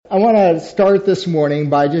I want to start this morning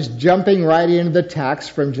by just jumping right into the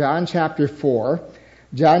text from John chapter 4.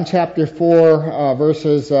 John chapter 4,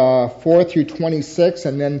 verses 4 through 26,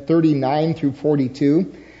 and then 39 through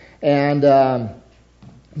 42. And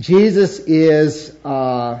Jesus is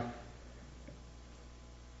going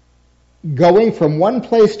from one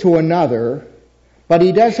place to another, but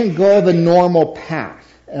he doesn't go the normal path.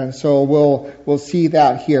 And so we'll see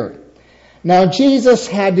that here. Now Jesus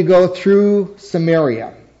had to go through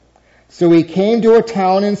Samaria. So he came to a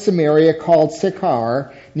town in Samaria called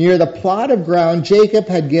Sychar, near the plot of ground Jacob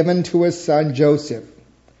had given to his son Joseph.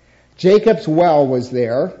 Jacob's well was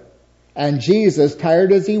there, and Jesus,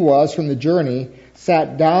 tired as he was from the journey,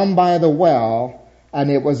 sat down by the well,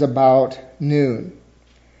 and it was about noon.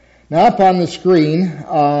 Now up on the screen,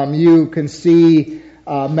 you can see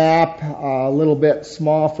a map, a little bit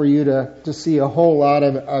small for you to see a whole lot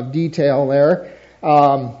of detail there.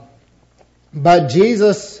 But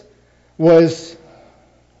Jesus was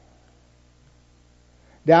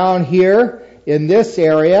down here in this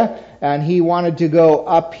area, and he wanted to go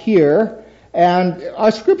up here. And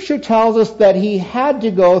our scripture tells us that he had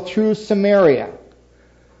to go through Samaria.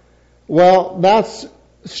 Well, that's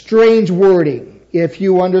strange wording if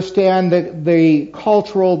you understand the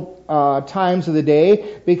cultural times of the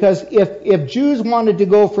day, because if Jews wanted to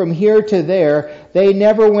go from here to there, they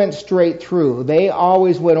never went straight through. They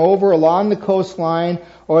always went over along the coastline,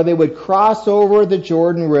 or they would cross over the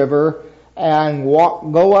Jordan River and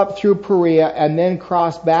go up through Perea and then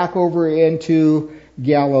cross back over into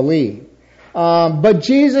Galilee. But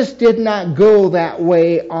Jesus did not go that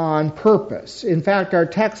way on purpose. In fact, our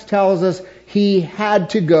text tells us he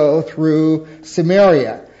had to go through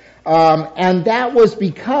Samaria. And that was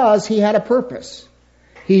because he had a purpose.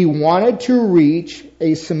 He wanted to reach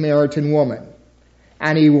a Samaritan woman.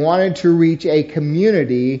 And he wanted to reach a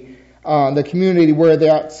community, the community where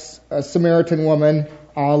that Samaritan woman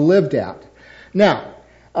lived at. Now,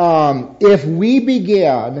 if we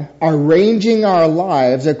began arranging our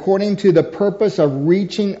lives according to the purpose of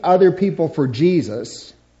reaching other people for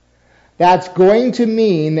Jesus, that's going to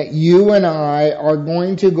mean that you and I are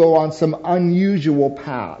going to go on some unusual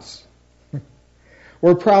paths.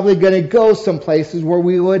 We're probably going to go some places where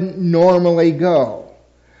we wouldn't normally go.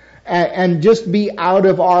 And just be out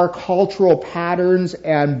of our cultural patterns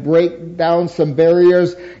and break down some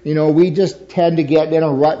barriers. You know, we just tend to get in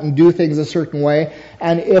a rut and do things a certain way.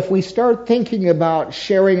 And if we start thinking about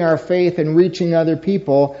sharing our faith and reaching other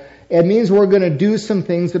people, it means we're going to do some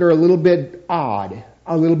things that are a little bit odd,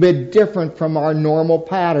 a little bit different from our normal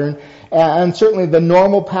pattern. And certainly the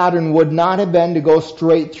normal pattern would not have been to go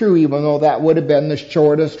straight through, even though that would have been the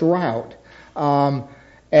shortest route.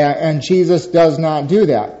 And Jesus does not do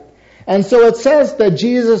that. And so it says that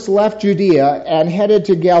Jesus left Judea and headed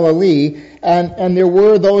to Galilee, and there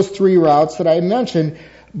were those three routes that I mentioned,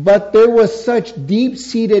 but there was such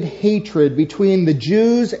deep-seated hatred between the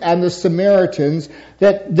Jews and the Samaritans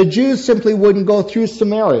that the Jews simply wouldn't go through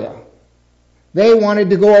Samaria. They wanted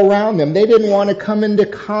to go around them. They didn't want to come into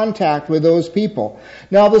contact with those people.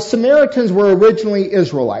 Now, the Samaritans were originally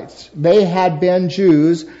Israelites. They had been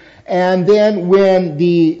Jews. And then when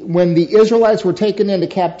the Israelites were taken into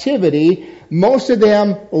captivity, most of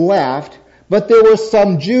them left, but there were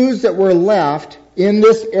some Jews that were left in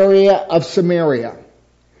this area of Samaria.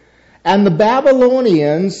 And the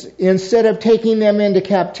Babylonians, instead of taking them into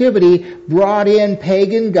captivity, brought in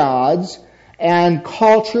pagan gods and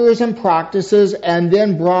cultures and practices, and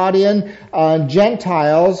then brought in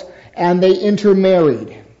Gentiles, and they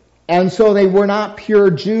intermarried. And so they were not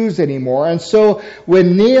pure Jews anymore. And so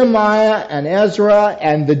when Nehemiah and Ezra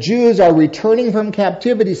and the Jews are returning from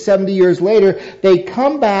captivity 70 years later, they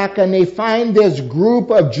come back and they find this group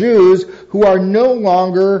of Jews who are no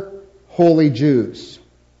longer holy Jews.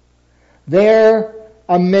 They're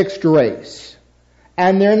a mixed race.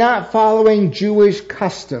 And they're not following Jewish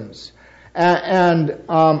customs and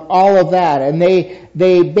all of that. And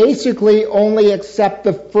they basically only accept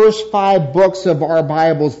the first 5 books of our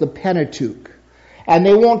Bibles, the Pentateuch. And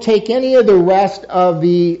they won't take any of the rest of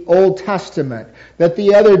the Old Testament that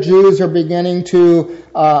the other Jews are beginning to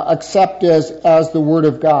accept as the Word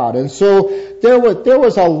of God. And so there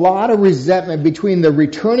was a lot of resentment between the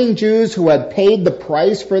returning Jews who had paid the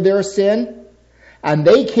price for their sin, and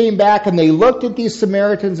they came back and they looked at these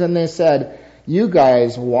Samaritans and they said, "You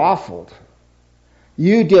guys waffled.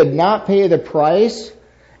 You did not pay the price,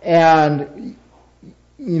 and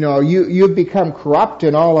you know you've become corrupt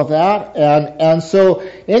and all of that." And so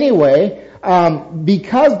anyway,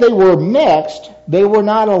 because they were mixed, they were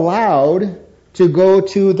not allowed to go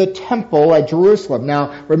to the temple at Jerusalem.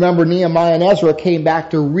 Now, remember, Nehemiah and Ezra came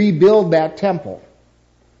back to rebuild that temple.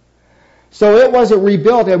 So it wasn't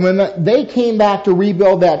rebuilt. And when they came back to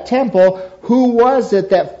rebuild that temple, who was it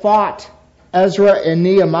that fought Ezra and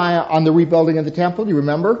Nehemiah on the rebuilding of the temple? Do you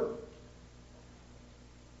remember?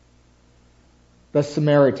 The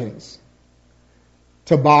Samaritans.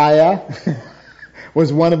 Tobiah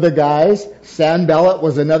was one of the guys. Sanballat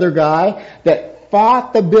was another guy that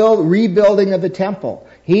fought the rebuilding of the temple.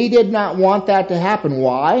 He did not want that to happen.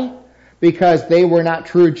 Why? Because they were not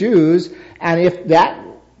true Jews, and if that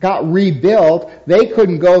got rebuilt, they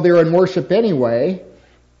couldn't go there and worship anyway,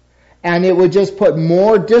 and it would just put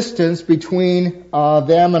more distance between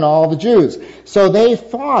them and all the Jews. So they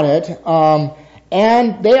fought it,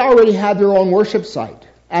 and they already had their own worship site.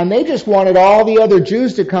 And they just wanted all the other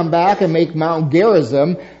Jews to come back and make Mount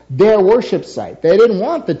Gerizim their worship site. They didn't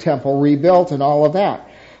want the temple rebuilt and all of that.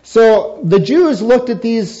 So the Jews looked at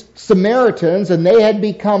these Samaritans, and they had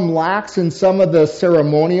become lax in some of the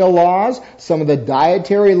ceremonial laws, some of the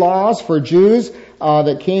dietary laws for Jews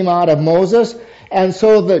that came out of Moses. And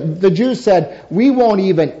so the Jews said, we won't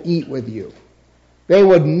even eat with you. They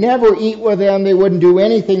would never eat with them. They wouldn't do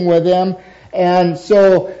anything with them. And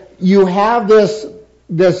so you have this,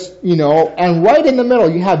 and right in the middle,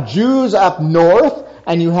 you have Jews up north,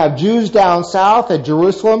 and you have Jews down south at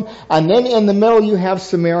Jerusalem, and then in the middle you have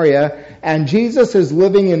Samaria, and Jesus is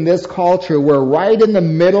living in this culture where right in the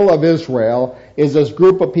middle of Israel is this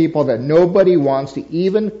group of people that nobody wants to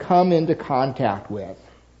even come into contact with.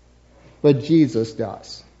 But Jesus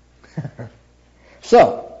does.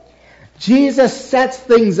 So, Jesus sets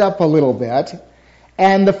things up a little bit,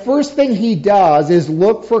 and the first thing he does is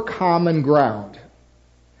look for common ground.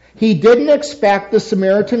 He didn't expect the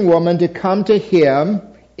Samaritan woman to come to him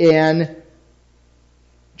in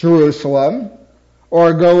Jerusalem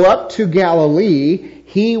or go up to Galilee.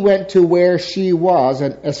 He went to where she was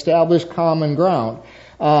and established common ground.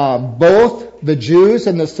 Both the Jews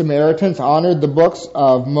and the Samaritans honored the books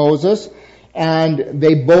of Moses, and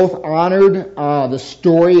they both honored the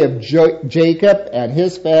story of Jacob and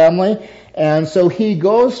his family. And so he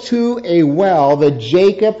goes to a well that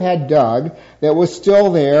Jacob had dug that was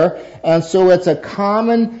still there, and so it's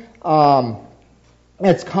common ground.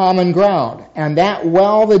 And that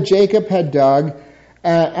well that Jacob had dug,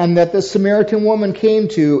 and that the Samaritan woman came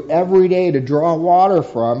to every day to draw water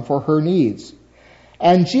from for her needs.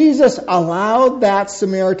 And Jesus allowed that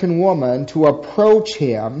Samaritan woman to approach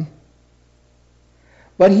him,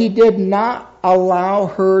 but he did not allow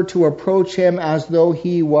her to approach him as though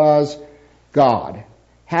he was God,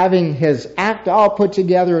 having his act all put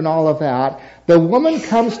together and all of that. The woman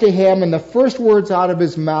comes to him, and the first words out of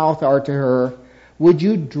his mouth are to her, "Would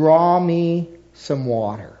you draw me some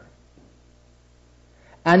water?"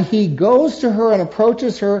 And he goes to her and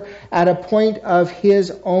approaches her at a point of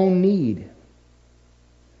his own need.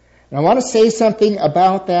 And I want to say something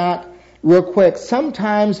about that real quick.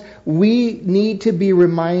 Sometimes we need to be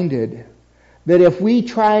reminded that if we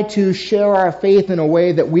try to share our faith in a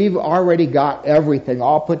way that we've already got everything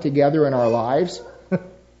all put together in our lives,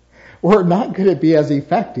 we're not going to be as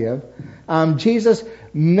effective. Jesus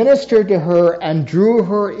ministered to her and drew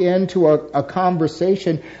her into a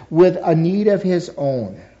conversation with a need of his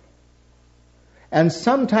own. And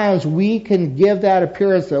sometimes we can give that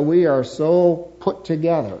appearance that we are so put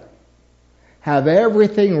together, have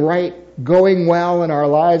everything right, going well in our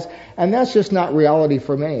lives, and that's just not reality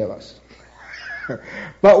for many of us.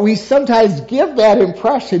 But we sometimes give that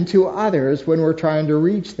impression to others when we're trying to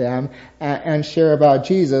reach them and share about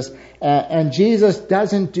Jesus. And Jesus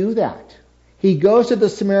doesn't do that. He goes to the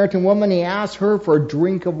Samaritan woman, he asks her for a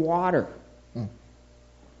drink of water.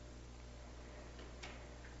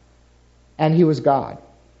 And he was God.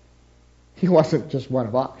 He wasn't just one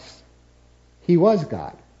of us. He was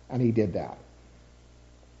God, and he did that.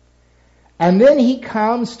 And then he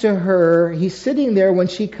comes to her, he's sitting there when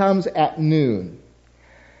she comes at noon.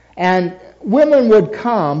 And women would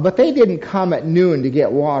come, but they didn't come at noon to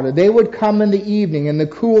get water. They would come in the evening, in the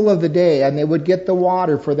cool of the day, and they would get the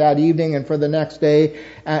water for that evening and for the next day.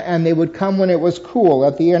 And they would come when it was cool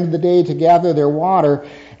at the end of the day to gather their water.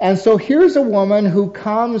 And so here's a woman who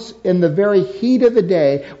comes in the very heat of the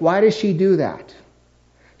day. Why does she do that?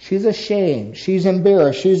 She's ashamed. She's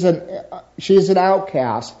embarrassed. She's an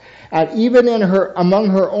outcast. And even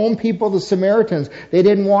among her own people, the Samaritans, they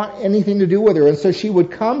didn't want anything to do with her. And so she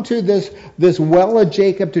would come to this well of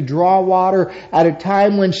Jacob to draw water at a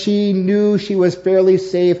time when she knew she was fairly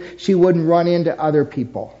safe. She wouldn't run into other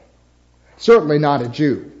people. Certainly not a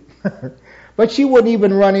Jew. But she wouldn't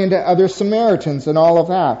even run into other Samaritans and all of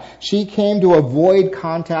that. She came to avoid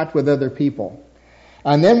contact with other people.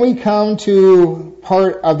 And then we come to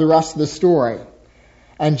part of the rest of the story.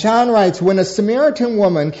 And John writes, when a Samaritan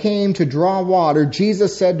woman came to draw water,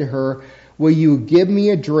 Jesus said to her, will you give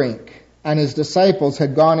me a drink? And his disciples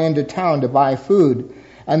had gone into town to buy food.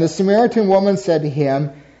 And the Samaritan woman said to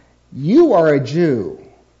him, you are a Jew,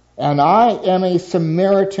 and I am a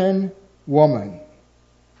Samaritan woman.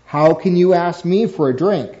 How can you ask me for a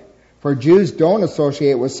drink? For Jews don't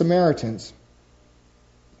associate with Samaritans.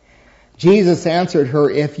 Jesus answered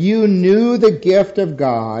her, if you knew the gift of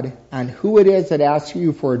God and who it is that asks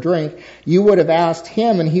you for a drink, you would have asked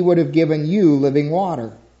him and he would have given you living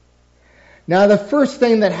water. Now the first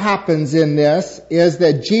thing that happens in this is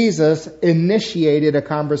that Jesus initiated a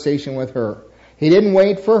conversation with her. He didn't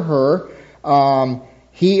wait for her.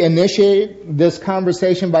 He initiated this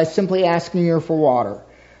conversation by simply asking her for water.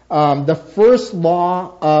 The first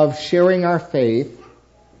law of sharing our faith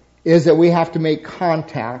is that we have to make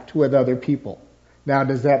contact with other people. Now,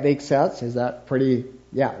 does that make sense? Is that pretty,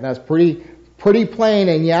 that's pretty plain,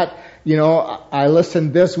 and yet, I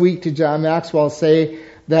listened this week to John Maxwell say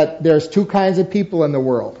that there's two kinds of people in the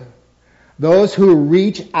world. Those who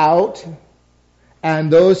reach out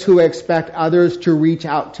and those who expect others to reach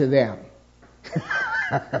out to them.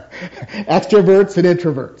 Extroverts and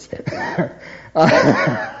introverts.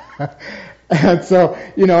 And so,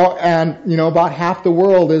 about half the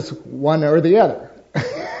world is one or the other.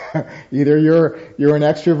 Either you're an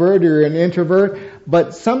extrovert or you're an introvert.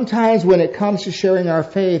 But sometimes when it comes to sharing our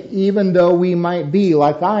faith, even though we might be,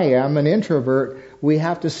 like I am, an introvert, we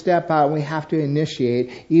have to step out and we have to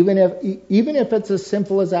initiate, even if it's as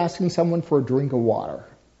simple as asking someone for a drink of water.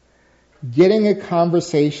 Getting a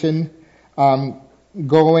conversation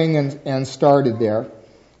going and started there.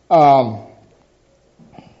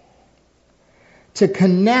 To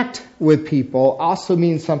connect with people also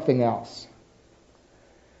means something else.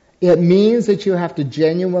 It means that you have to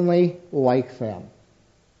genuinely like them.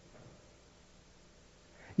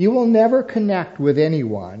 You will never connect with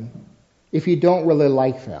anyone if you don't really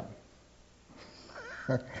like them.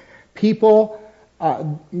 People,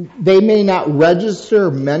 they may not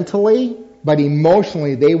register mentally, but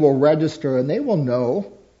emotionally they will register and they will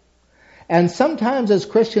know. And sometimes as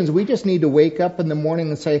Christians, we just need to wake up in the morning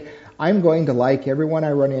and say, I'm going to like everyone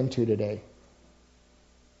I run into today.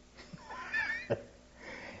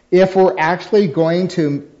 If we're actually going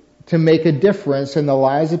to make a difference in the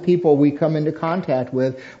lives of people we come into contact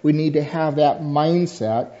with, we need to have that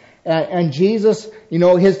mindset. And Jesus,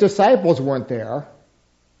 his disciples weren't there.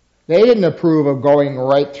 They didn't approve of going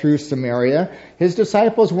right through Samaria. His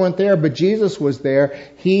disciples weren't there, but Jesus was there.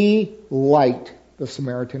 He liked the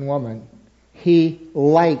Samaritan woman. He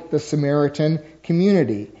liked the Samaritan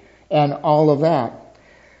community and all of that.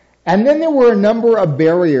 And then there were a number of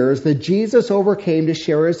barriers that Jesus overcame to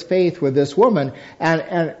share his faith with this woman.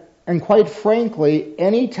 And quite frankly,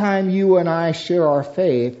 anytime you and I share our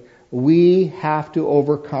faith, we have to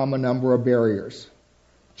overcome a number of barriers,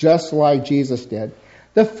 just like Jesus did.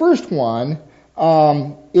 The first one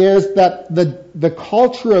is that the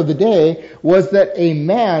culture of the day was that a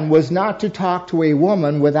man was not to talk to a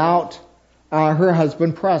woman without her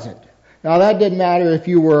husband present. Now that didn't matter if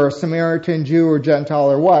you were a Samaritan, Jew, or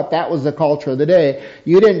Gentile or what. That was the culture of the day.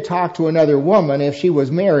 You didn't talk to another woman if she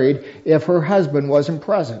was married if her husband wasn't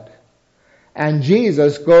present. And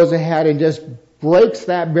Jesus goes ahead and just breaks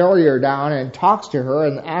that barrier down and talks to her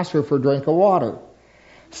and asks her for a drink of water.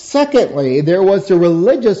 Secondly, there was the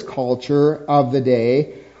religious culture of the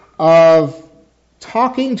day of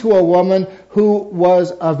talking to a woman who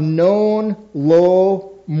was of known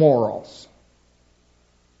low morals.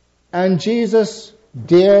 And Jesus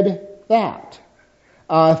did that.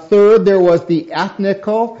 Third, there was the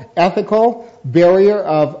ethical barrier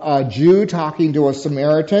of a Jew talking to a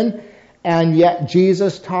Samaritan, and yet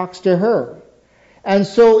Jesus talks to her. And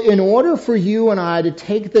so in order for you and I to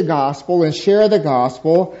take the gospel and share the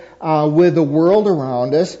gospel with the world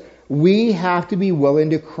around us, we have to be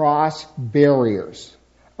willing to cross barriers.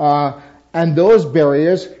 And those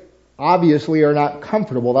barriers obviously are not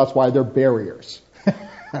comfortable. That's why they're barriers.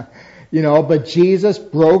 But Jesus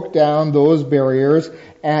broke down those barriers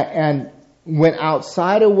and went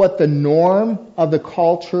outside of what the norm of the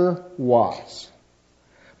culture was.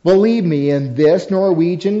 Believe me, in this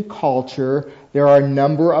Norwegian culture, there are a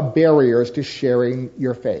number of barriers to sharing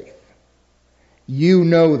your faith. You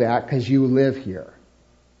know that because you live here.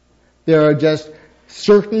 There are just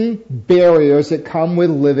certain barriers that come with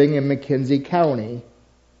living in McKenzie County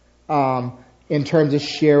in terms of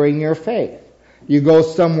sharing your faith. You go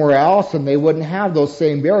somewhere else and they wouldn't have those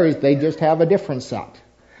same barriers. They just have a different set.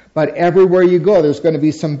 But everywhere you go, there's going to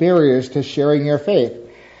be some barriers to sharing your faith.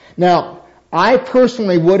 Now, I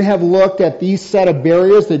personally would have looked at these set of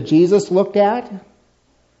barriers that Jesus looked at,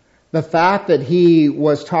 The fact that he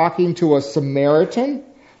was talking to a Samaritan,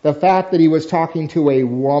 the fact that he was talking to a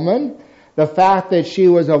woman, the fact that she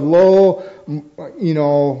was of low,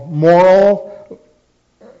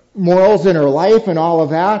 morals in her life and all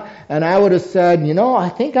of that, and I would have said, I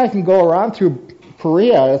think I can go around through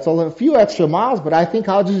Perea. It's a few extra miles, but I think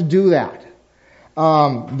I'll just do that.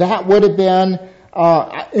 That would have been,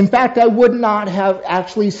 in fact, I would not have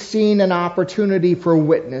actually seen an opportunity for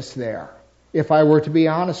witness there. If I were to be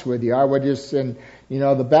honest with you, I would just,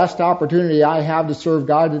 the best opportunity I have to serve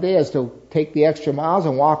God today is to take the extra miles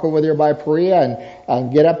and walk over there by Perea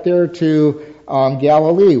and get up there to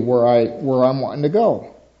Galilee, where I'm wanting to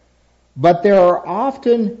go. But there are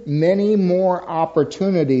often many more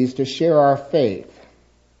opportunities to share our faith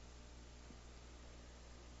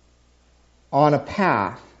on a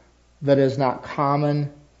path that is not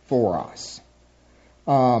common for us.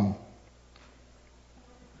 A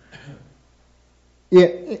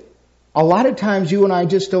lot of times you and I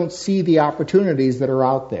just don't see the opportunities that are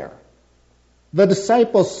out there. The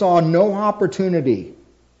disciples saw no opportunity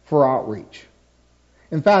for outreach.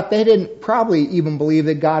 In fact, they didn't probably even believe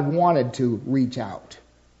that God wanted to reach out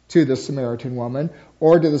to the Samaritan woman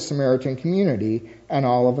or to the Samaritan community and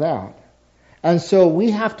all of that. And so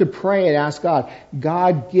we have to pray and ask God,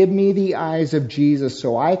 God, give me the eyes of Jesus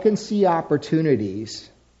so I can see opportunities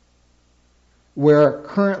where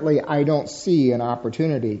currently I don't see an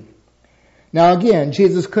opportunity. Now again,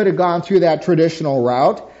 Jesus could have gone through that traditional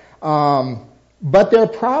route, but there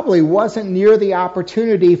probably wasn't near the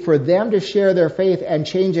opportunity for them to share their faith and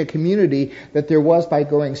change a community that there was by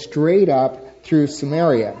going straight up through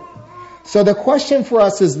Samaria. So the question for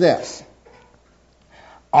us is this: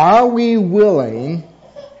 are we willing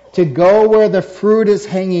to go where the fruit is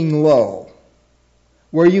hanging low,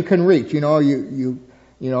 where you can reach?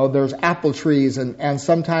 There's apple trees, and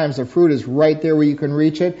sometimes the fruit is right there where you can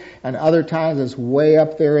reach it, and other times it's way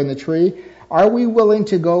up there in the tree. Are we willing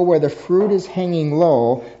to go where the fruit is hanging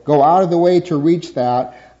low, go out of the way to reach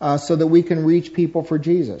that, so that we can reach people for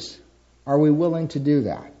Jesus? Are we willing to do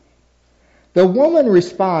that? The woman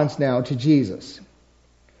responds now to Jesus.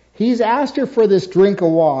 He's asked her for this drink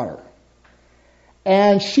of water.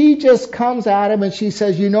 And she just comes at him and she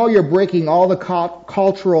says, you're breaking all the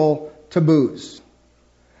cultural taboos.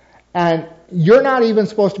 And you're not even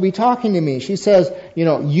supposed to be talking to me. She says,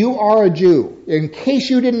 you are a Jew. In case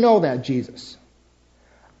you didn't know that, Jesus.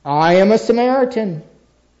 I am a Samaritan.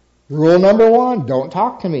 Rule number 1, don't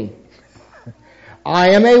talk to me.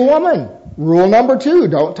 I am a woman. Rule number 2,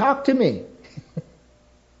 don't talk to me.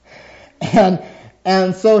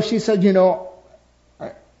 And so she said,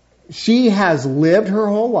 she has lived her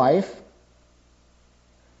whole life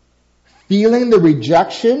feeling the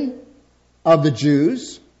rejection of the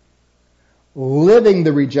Jews, living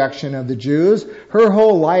the rejection of the Jews. Her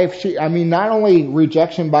whole life, not only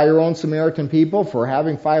rejection by her own Samaritan people for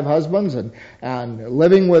having 5 husbands and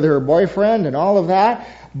living with her boyfriend and all of that,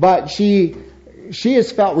 but she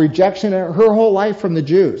has felt rejection her whole life from the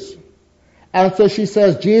Jews. And so she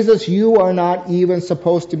says, Jesus, you are not even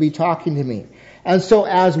supposed to be talking to me. And so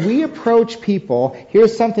as we approach people,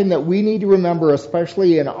 here's something that we need to remember,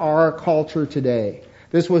 especially in our culture today.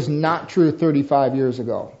 This was not true 35 years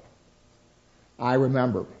ago. I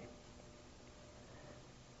remember.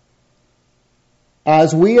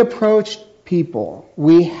 As we approach people,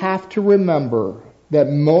 we have to remember that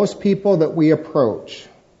most people that we approach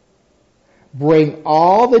bring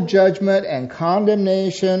all the judgment and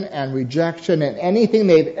condemnation and rejection and anything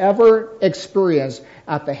they've ever experienced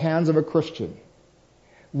at the hands of a Christian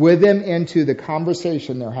with them into the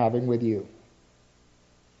conversation they're having with you.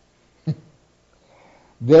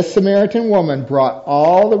 This Samaritan woman brought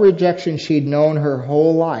all the rejection she'd known her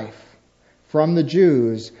whole life from the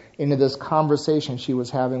Jews into this conversation she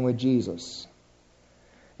was having with Jesus.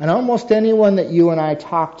 And almost anyone that you and I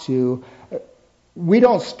talk to, we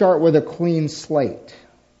don't start with a clean slate.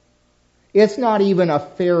 It's not even a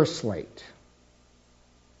fair slate.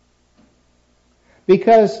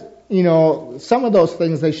 Because, some of those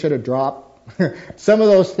things they should have dropped. Some of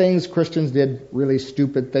those things Christians did really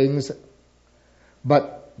stupid things.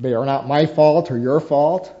 But they are not my fault or your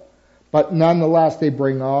fault. But nonetheless, they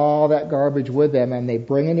bring all that garbage with them and they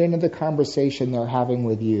bring it into the conversation they're having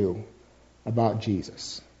with you about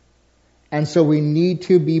Jesus. And so we need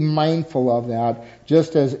to be mindful of that,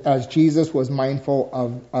 just as Jesus was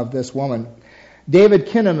mindful of this woman. David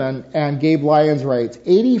Kinnaman and Gabe Lyons writes,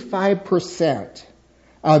 85%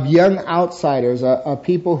 of young outsiders, of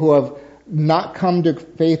people who have not come to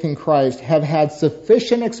faith in Christ, have had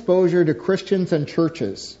sufficient exposure to Christians and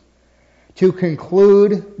churches to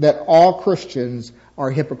conclude that all Christians are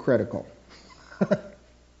hypocritical.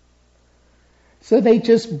 So they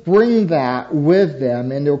just bring that with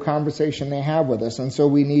them into a conversation they have with us. And so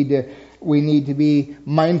we need to be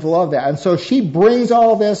mindful of that. And so she brings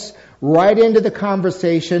all this right into the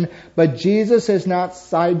conversation, but Jesus is not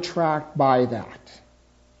sidetracked by that.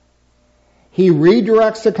 He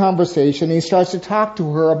redirects the conversation. He starts to talk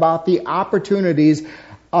to her about the opportunities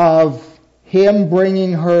of him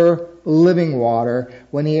bringing her living water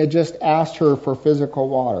when he had just asked her for physical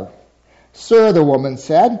water. Sir, the woman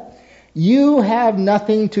said, you have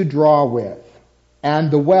nothing to draw with,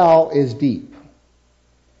 and the well is deep.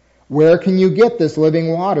 Where can you get this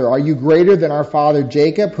living water? Are you greater than our father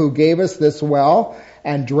Jacob, who gave us this well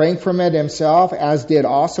and drank from it himself, as did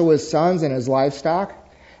also his sons and his livestock?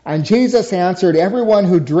 And Jesus answered, everyone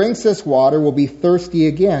who drinks this water will be thirsty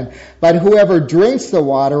again, but whoever drinks the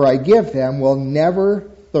water I give them will never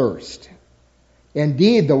thirst.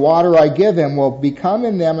 Indeed, the water I give them will become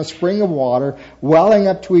in them a spring of water, welling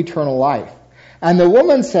up to eternal life. And the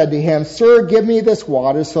woman said to him, Sir, give me this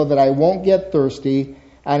water so that I won't get thirsty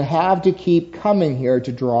and have to keep coming here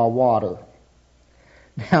to draw water.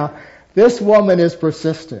 Now, this woman is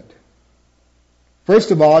persistent.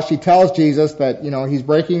 First of all, she tells Jesus that, he's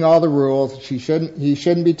breaking all the rules. He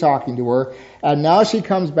shouldn't be talking to her. And now she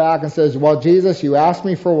comes back and says, well, Jesus, you asked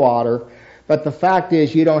me for water, but the fact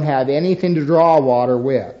is you don't have anything to draw water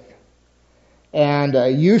with.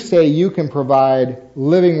 And you say you can provide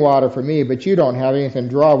living water for me, but you don't have anything to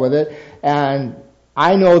draw with it. And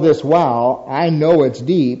I know this well. I know it's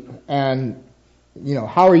deep. And,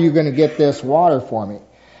 how are you going to get this water for me?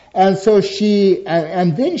 And so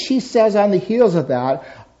and then she says on the heels of that,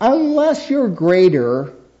 unless you're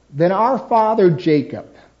greater than our father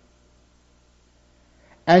Jacob.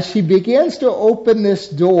 And she begins to open this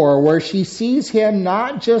door where she sees him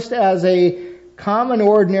not just as a common,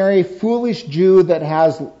 ordinary, foolish Jew that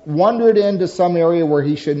has wandered into some area where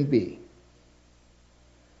he shouldn't be.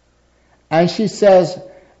 And she says,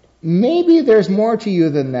 maybe there's more to you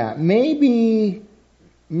than that. Maybe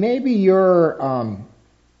you're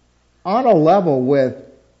on a level with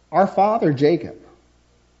our father Jacob.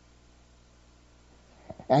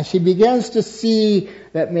 And she begins to see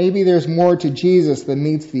that maybe there's more to Jesus than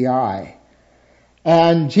meets the eye.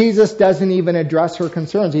 And Jesus doesn't even address her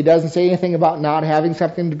concerns. He doesn't say anything about not having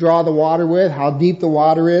something to draw the water with, how deep the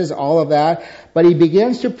water is, all of that. But he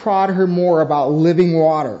begins to prod her more about living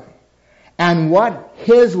water and what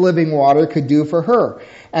his living water could do for her.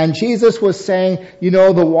 And Jesus was saying,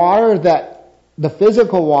 the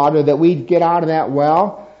physical water that we get out of that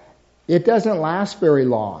well, it doesn't last very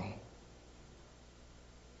long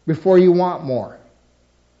before you want more.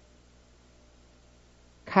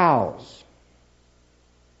 Cows.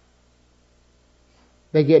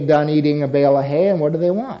 They get done eating a bale of hay, and what do they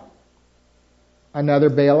want? Another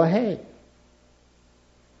bale of hay.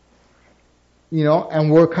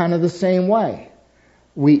 And we're kind of the same way.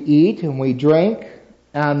 We eat and we drink,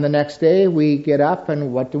 and the next day we get up,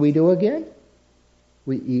 and what do we do again?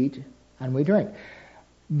 We eat and we drink.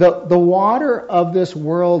 The water of this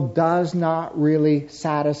world does not really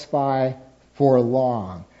satisfy for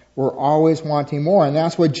long. We're always wanting more. And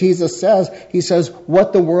that's what Jesus says. He says,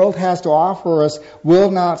 what the world has to offer us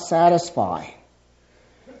will not satisfy.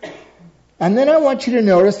 And then I want you to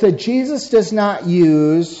notice that Jesus does not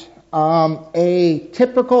use a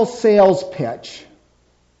typical sales pitch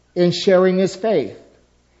in sharing his faith.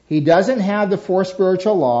 He doesn't have the 4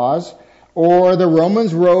 spiritual laws or the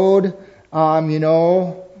Romans Road,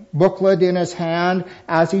 booklet in his hand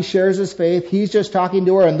as he shares his faith. He's just talking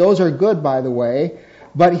to her, and those are good, by the way.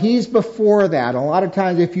 But he's before that. A lot of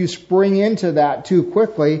times if you spring into that too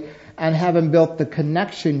quickly and haven't built the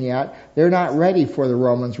connection yet, they're not ready for the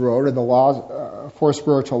Romans Road or the laws, 4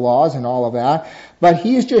 spiritual laws and all of that. But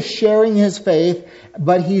he's just sharing his faith,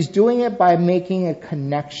 but he's doing it by making a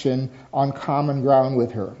connection on common ground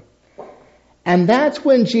with her. And that's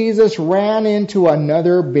when Jesus ran into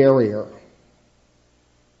another barrier.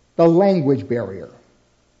 The language barrier.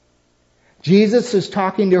 Jesus is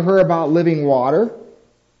talking to her about living water,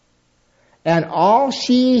 and all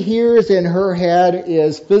she hears in her head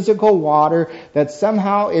is physical water, that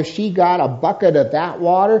somehow if she got a bucket of that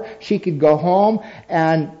water, she could go home,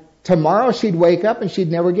 and tomorrow she'd wake up and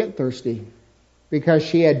she'd never get thirsty because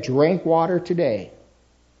she had drank water today.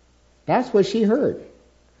 That's what she heard.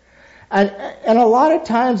 And a lot of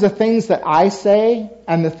times the things that I say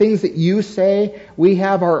and the things that you say, we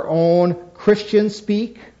have our own Christian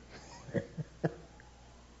speak.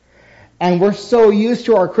 And we're so used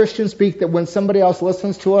to our Christian speak that when somebody else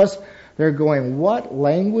listens to us, they're going, what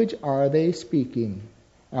language are they speaking?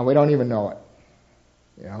 And we don't even know it.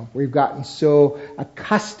 We've gotten so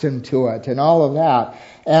accustomed to it and all of that.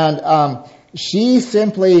 And She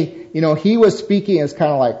simply, he was speaking as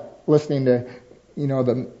kind of like listening to,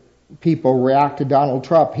 the people react to Donald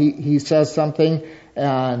Trump. He says something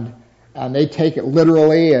and they take it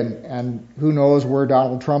literally, and who knows where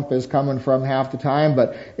Donald Trump is coming from half the time,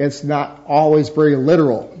 but it's not always very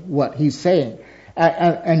literal what he's saying.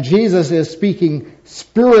 And Jesus is speaking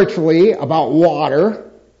spiritually about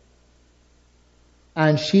water,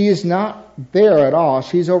 and she's not there at all.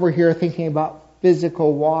 She's over here thinking about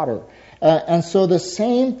physical water. And so the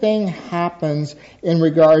same thing happens in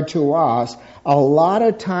regard to us. A lot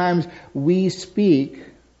of times we speak,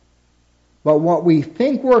 but what we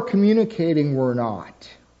think we're communicating, we're not.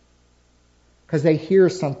 Because they hear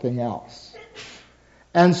something else.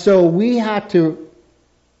 And so we have to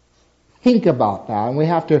think about that, and we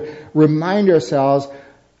have to remind ourselves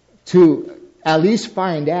to at least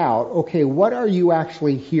find out, okay, what are you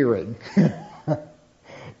actually hearing?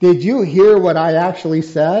 Did you hear what I actually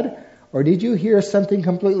said? Or did you hear something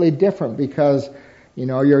completely different because,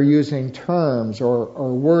 you're using terms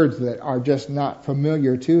or words that are just not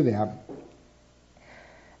familiar to them?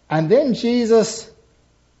 And then Jesus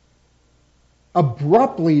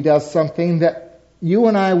abruptly does something that you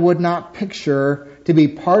and I would not picture to be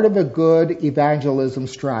part of a good evangelism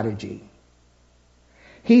strategy.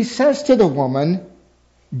 He says to the woman,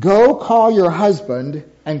 "Go call your husband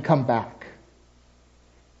and come back."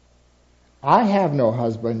 "I have no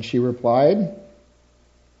husband," she replied.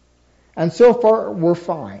 And so far, we're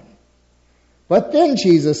fine. But then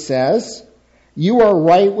Jesus says, "You are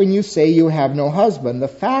right when you say you have no husband. The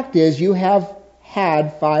fact is you have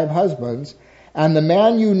had 5 husbands, and the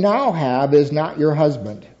man you now have is not your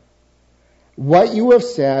husband. What you have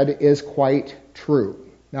said is quite true."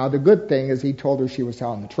 Now, the good thing is he told her she was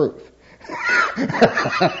telling the truth.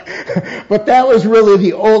 But that was really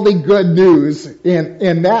the only good news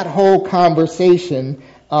in that whole conversation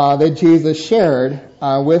that Jesus shared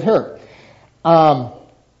with her.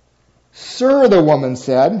 "Sir," the woman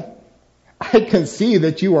said, "I can see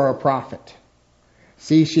that you are a prophet."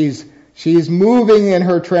 See, she's moving in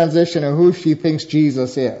her transition of who she thinks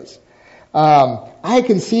Jesus is. "I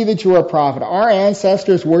can see that you are a prophet. Our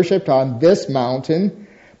ancestors worshipped on this mountain,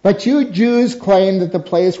 but you Jews claim that the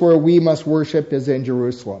place where we must worship is in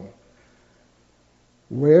Jerusalem."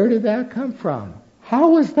 Where did that come from? How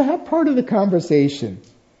was that part of the conversation?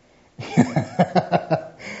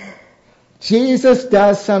 Jesus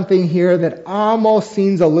does something here that almost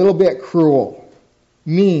seems a little bit cruel,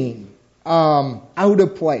 mean, out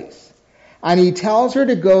of place. And he tells her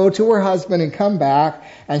to go to her husband and come back,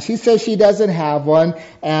 and she says she doesn't have one,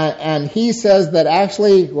 and he says that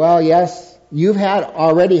actually, well, yes, you've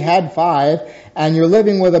already had 5, and you're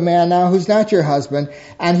living with a man now who's not your husband.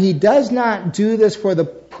 And he does not do this for the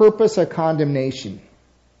purpose of condemnation.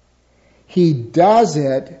 He does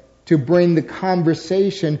it to bring the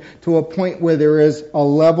conversation to a point where there is a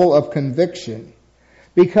level of conviction.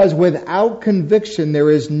 Because without conviction, there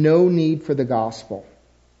is no need for the gospel.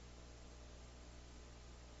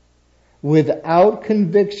 Without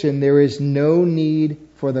conviction, there is no need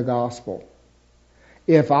for the gospel.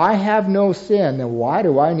 If I have no sin, then why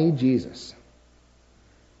do I need Jesus?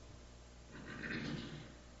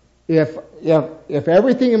 If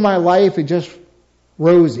everything in my life is just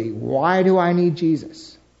rosy, why do I need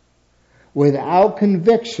Jesus? Without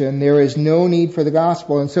conviction, there is no need for the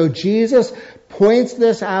gospel. And so Jesus points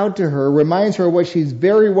this out to her, reminds her of what she's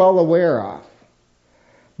very well aware of.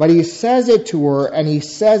 But he says it to her, and he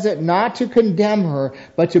says it not to condemn her,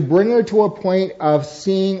 but to bring her to a point of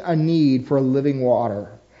seeing a need for living water,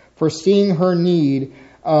 for seeing her need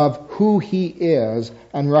of who he is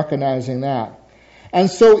and recognizing that. And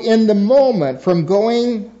so in the moment, from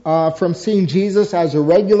going from seeing Jesus as a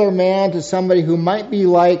regular man to somebody who might be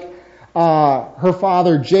like her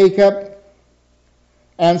father Jacob,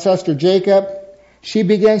 ancestor Jacob, she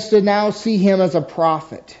begins to now see him as a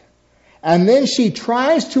prophet. And then she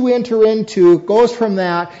tries to goes from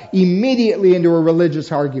that immediately into a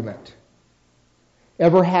religious argument.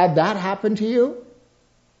 Ever had that happen to you?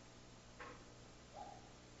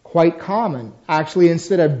 Quite common. Actually,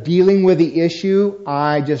 instead of dealing with the issue,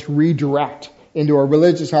 I just redirect into a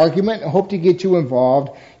religious argument and hope to get you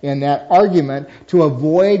involved in that argument to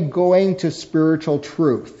avoid going to spiritual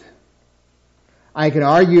truth. I can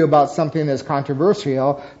argue about something that's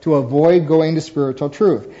controversial to avoid going to spiritual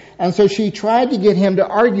truth. And so she tried to get him to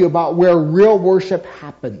argue about where real worship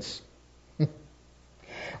happens.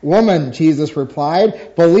 "Woman," Jesus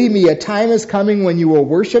replied, "believe me, a time is coming when you will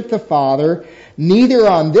worship the Father, neither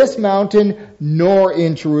on this mountain nor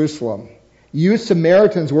in Jerusalem. You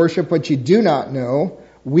Samaritans worship what you do not know.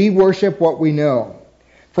 We worship what we know,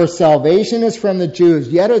 For salvation is from the Jews.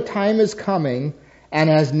 Yet a time is coming, and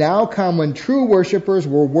has now come, when true worshipers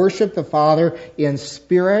will worship the Father in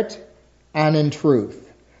spirit and in truth.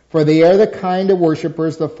 For they are the kind of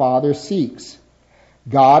worshipers the Father seeks.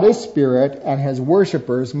 God is spirit, and his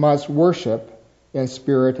worshipers must worship in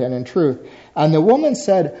spirit and in truth. And the woman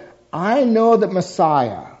said, I know that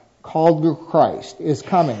Messiah, called Christ, is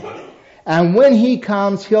coming. And when he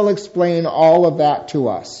comes, he'll explain all of that to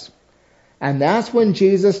us. And that's when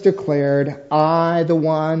Jesus declared, I, the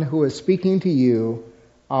one who is speaking to you,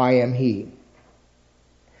 I am he.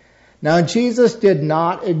 Now, Jesus did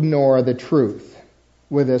not ignore the truth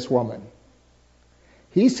with this woman.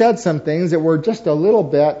 He said some things that were just a little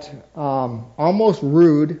bit almost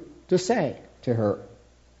rude to say to her.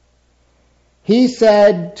 He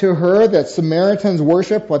said to her that Samaritans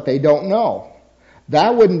worship what they don't know.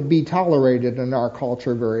 That wouldn't be tolerated in our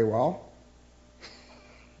culture very well.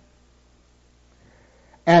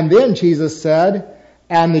 And then Jesus said,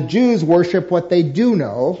 and the Jews worship what they do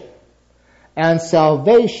know, and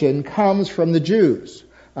salvation comes from the Jews.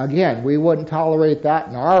 Again, we wouldn't tolerate that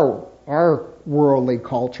in our worldly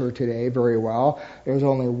culture today very well. There's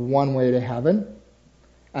only one way to heaven,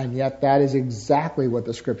 and yet that is exactly what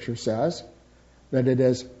the Scripture says, that it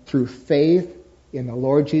is through faith in the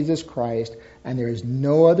Lord Jesus Christ, and there is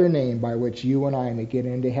no other name by which you and I may get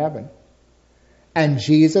into heaven. And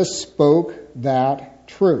Jesus spoke that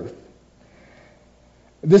truth.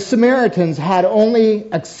 The Samaritans had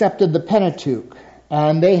only accepted the Pentateuch,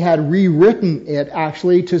 and they had rewritten it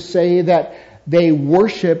actually to say that they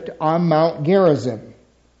worshipped on Mount Gerizim.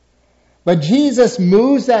 But Jesus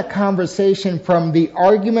moves that conversation from the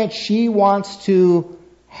argument she wants to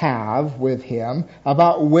have with him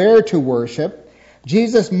about where to worship.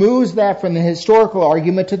 Jesus moves that from the historical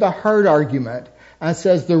argument to the hard argument and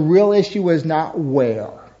says the real issue is not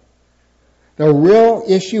where. The real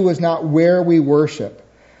issue is not where we worship.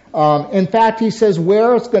 In fact, he says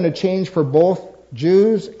where it's going to change for both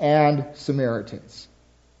Jews and Samaritans.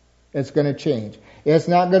 It's going to change. It's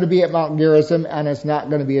not going to be at Mount Gerizim, and it's not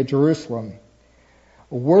going to be at Jerusalem.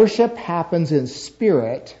 Worship happens in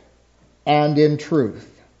spirit and in truth.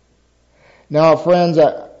 Now, friends,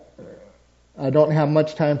 I don't have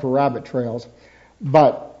much time for rabbit trails,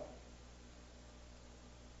 but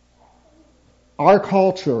our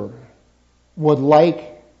culture would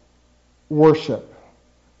like worship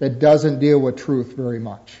that doesn't deal with truth very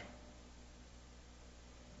much.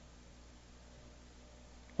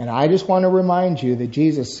 And I just want to remind you that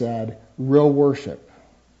Jesus said real worship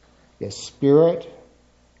is spirit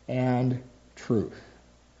and truth.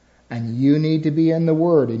 And you need to be in the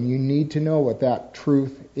Word, and you need to know what that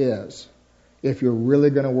truth is if you're really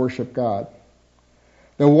going to worship God.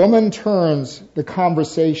 The woman turns the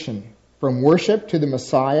conversation from worship to the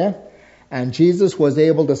Messiah, and Jesus was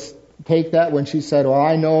able to take that when she said, well,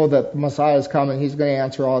 I know that the Messiah is coming, he's going to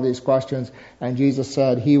answer all these questions, and Jesus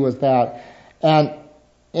said he was that. And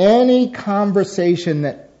any conversation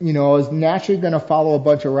that, is naturally going to follow a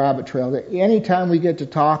bunch of rabbit trails. Anytime we get to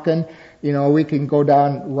talking, we can go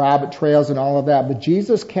down rabbit trails and all of that. But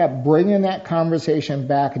Jesus kept bringing that conversation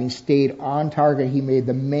back, and he stayed on target. He made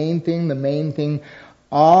the main thing,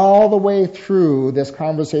 all the way through this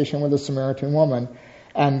conversation with the Samaritan woman.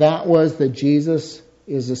 And that was that Jesus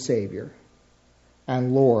is the Savior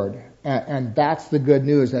and Lord. And that's the good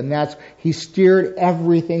news. And he steered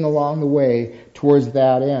everything along the way towards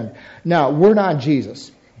that end. Now, we're not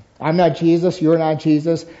Jesus. I'm not Jesus. You're not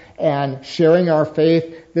Jesus. And sharing our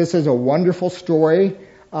faith, this is a wonderful story.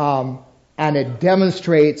 And it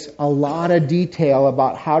demonstrates a lot of detail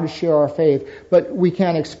about how to share our faith. But we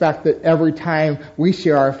can't expect that every time we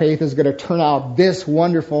share our faith is going to turn out this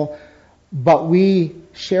wonderful. But we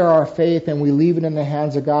share our faith and we leave it in the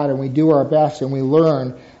hands of God, and we do our best and we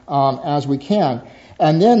learn as we can.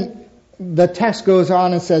 And then the text goes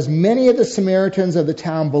on and says, many of the Samaritans of the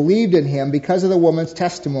town believed in him because of the woman's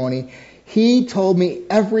testimony. He told me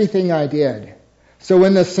everything I did. So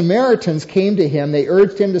when the Samaritans came to him, they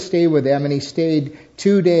urged him to stay with them, and he stayed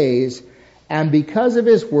 2 days. And because of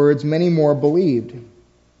his words, many more believed.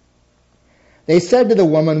 They said to the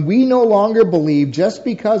woman, we no longer believe just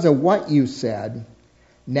because of what you said.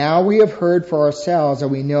 Now we have heard for ourselves,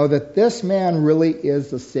 and we know that this man really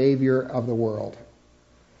is the Savior of the world.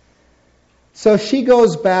 So she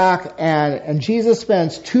goes back, and Jesus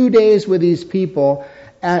spends 2 days with these people.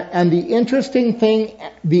 And the interesting thing,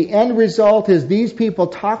 the end result is these people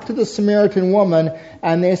talk to the Samaritan woman,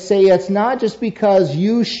 and they say it's not just because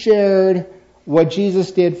you shared what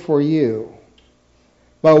Jesus did for you,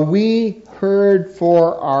 but we heard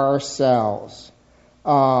for ourselves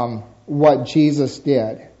what Jesus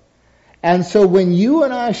did. And so when you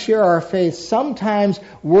and I share our faith, sometimes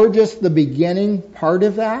we're just the beginning part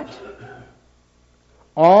of that.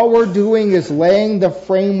 All we're doing is laying the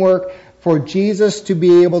framework for Jesus to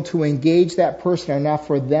be able to engage that person enough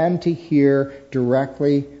for them to hear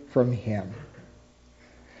directly from Him.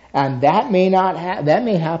 And that may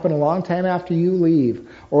happen a long time after you leave,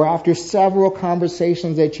 or after several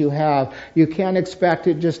conversations that you have. You can't expect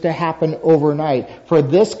it just to happen overnight. For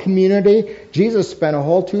this community, Jesus spent a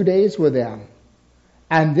whole 2 days with them.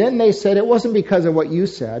 And then they said it wasn't because of what you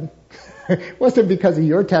said. It wasn't because of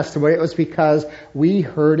your testimony. It was because we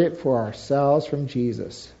heard it for ourselves from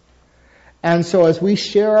Jesus. And so as we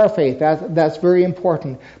share our faith, that's very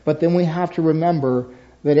important. But then we have to remember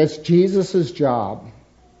that it's Jesus' job.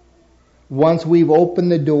 Once we've opened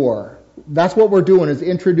the door, that's what we're doing, is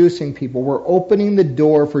introducing people. We're opening the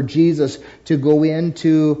door for Jesus to go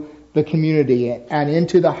into the community and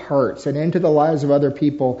into the hearts and into the lives of other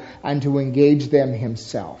people and to engage them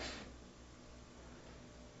Himself.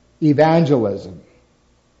 Evangelism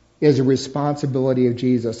is a responsibility of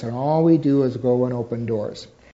Jesus, and all we do is go and open doors.